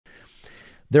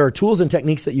There are tools and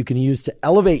techniques that you can use to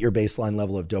elevate your baseline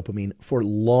level of dopamine for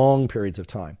long periods of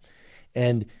time.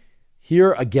 And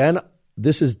here again,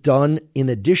 this is done in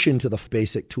addition to the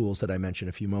basic tools that I mentioned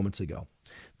a few moments ago.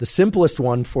 The simplest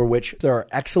one, for which there are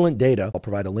excellent data, I'll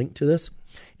provide a link to this,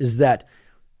 is that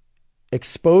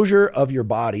exposure of your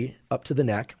body up to the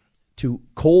neck to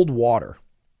cold water,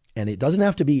 and it doesn't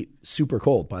have to be super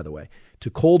cold, by the way, to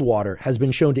cold water has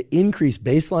been shown to increase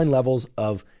baseline levels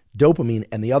of dopamine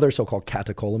and the other so-called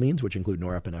catecholamines, which include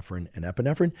norepinephrine and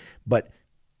epinephrine. But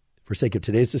for sake of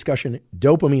today's discussion,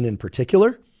 dopamine in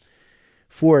particular,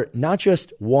 for not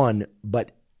just 1,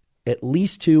 but at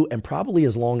least 2, and probably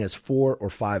as long as 4 or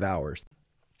 5 hours.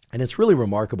 And it's really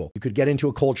remarkable. You could get into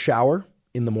a cold shower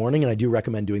in the morning, and I do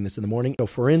recommend doing this in the morning. So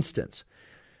for instance,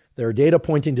 there are data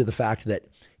pointing to the fact that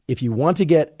if you want to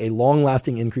get a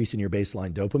long-lasting increase in your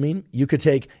baseline dopamine, you could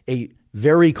take a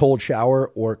very cold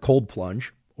shower or cold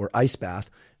plunge or ice bath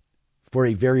for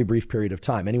a very brief period of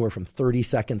time, anywhere from 30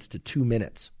 seconds to 2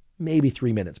 minutes, maybe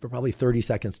 3 minutes, but probably 30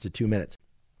 seconds to 2 minutes.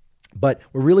 But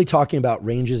we're really talking about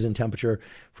ranges in temperature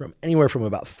from anywhere from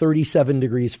about 37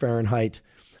 degrees Fahrenheit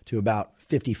to about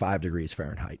 55 degrees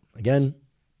Fahrenheit. Again,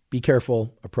 be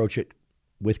careful, approach it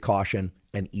with caution,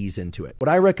 and ease into it. What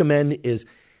I recommend is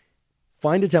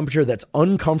find a temperature that's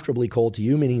uncomfortably cold to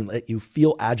you, meaning that you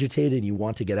feel agitated and you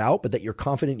want to get out, but that you're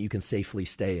confident you can safely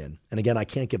stay in. And again, I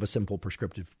can't give a simple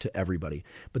prescriptive to everybody,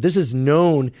 but this is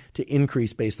known to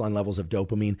increase baseline levels of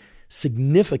dopamine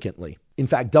significantly. In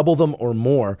fact, double them or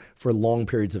more for long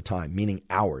periods of time, meaning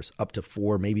hours, up to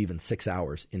 4, maybe even 6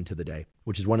 hours into the day,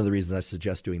 which is one of the reasons I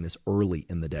suggest doing this early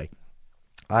in the day.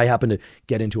 I happen to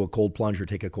get into a cold plunge or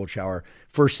take a cold shower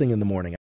first thing in the morning.